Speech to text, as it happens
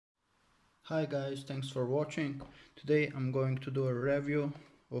Hi guys, thanks for watching. Today I'm going to do a review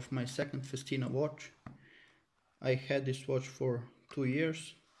of my second Festina watch. I had this watch for 2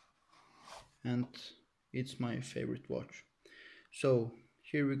 years and it's my favorite watch. So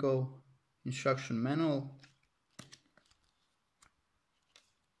here we go, instruction manual.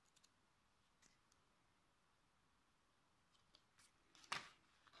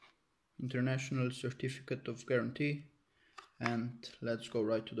 International certificate of guarantee, and let's go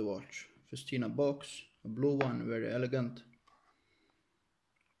right to the watch. Festina box, a blue one, very elegant.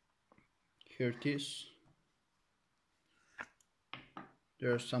 Here it is.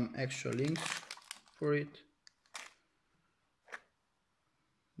 There are some extra links for it.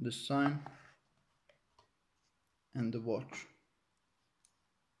 The sign and the watch.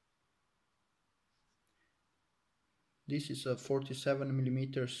 This is a 47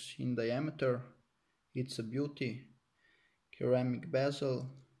 millimeters in diameter. It's a beauty. Ceramic bezel,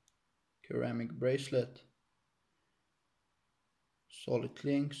 ceramic bracelet, solid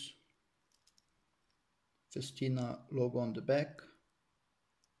links, Festina logo on the back,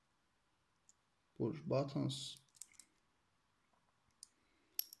 push buttons.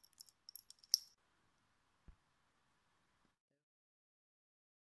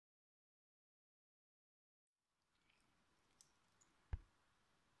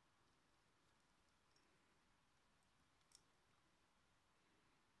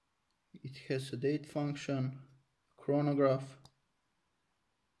 It has a date function, a chronograph,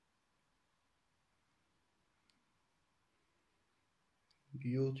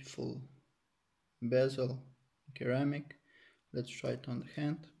 beautiful bezel, ceramic. Let's try it on the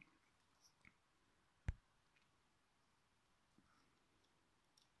hand.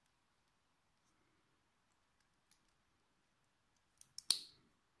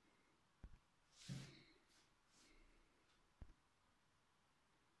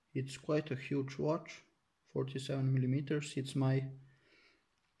 It's quite a huge watch, 47 millimeters. It's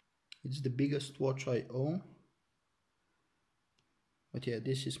the biggest watch I own. But yeah,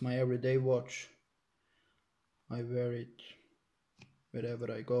 this is my everyday watch. I wear it wherever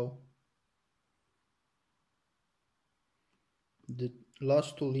I go. The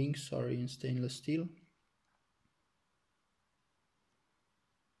last two links are in stainless steel.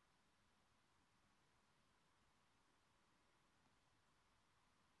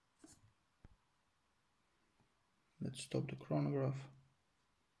 Let's stop the chronograph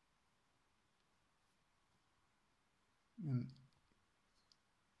and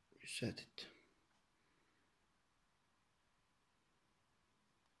reset it.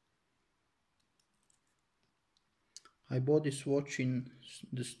 I bought this watch in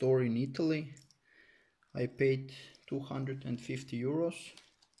the store in Italy. I paid 250 euros.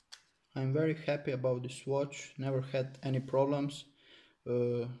 I'm very happy about this watch, never had any problems.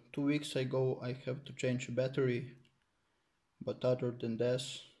 2 weeks ago I have to change a battery, but other than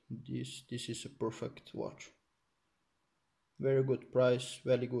this is a perfect watch. Very good price,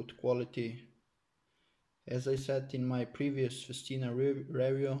 very good quality. As I said in my previous Festina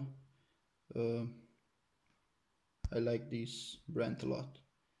review, I like this brand a lot.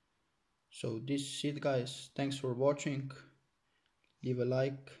 So this is it guys, thanks for watching. Leave a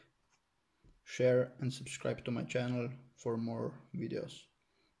like, share and subscribe to my channel for more videos.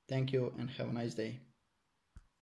 Thank you and have a nice day.